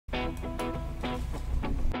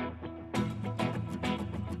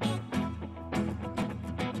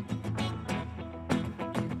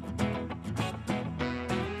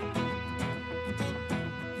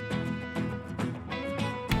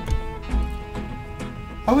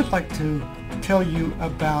I would like to tell you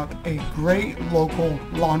about a great local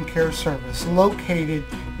lawn care service located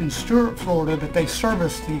in Stuart, Florida, that they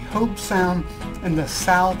service the Hobe Sound and the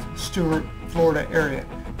South Stuart, Florida area.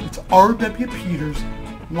 It's R.W. Peters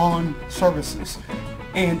Lawn Services.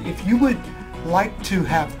 And if you would like to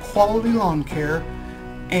have quality lawn care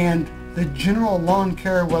and the general lawn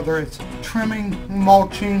care, whether it's trimming,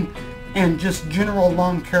 mulching, and just general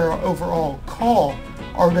lawn care overall, call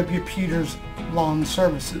R.W. Peters Lawn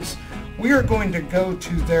Services. We are going to go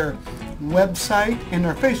to their website and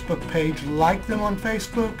their Facebook page, like them on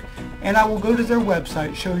Facebook, and I will go to their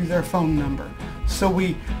website, show you their phone number. So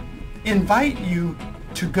we invite you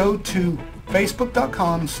to go to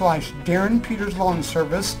facebook.com/Darren Peters Lawn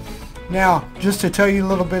Service. Now, just to tell you a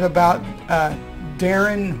little bit about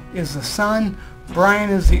Darren is the son, Brian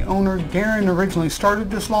is the owner. Darren originally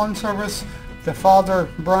started this lawn service. The father,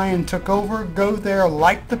 Brian, took over. Go there,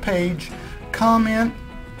 like the page, comment,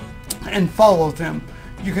 and follow them.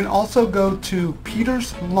 You can also go to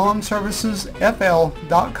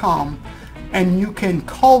peterslawnservicesfl.com and you can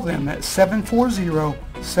call them at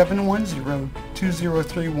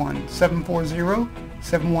 740-710-2031,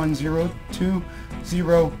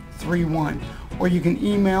 740-710-2031, or you can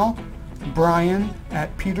email Brian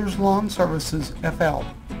at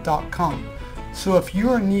peterslawnservicesfl.com. So if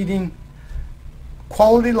you are needing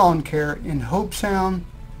quality lawn care in Hobe Sound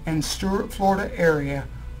and Stuart, Florida area,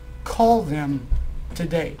 call them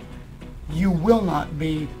today. You will not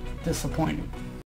be disappointed.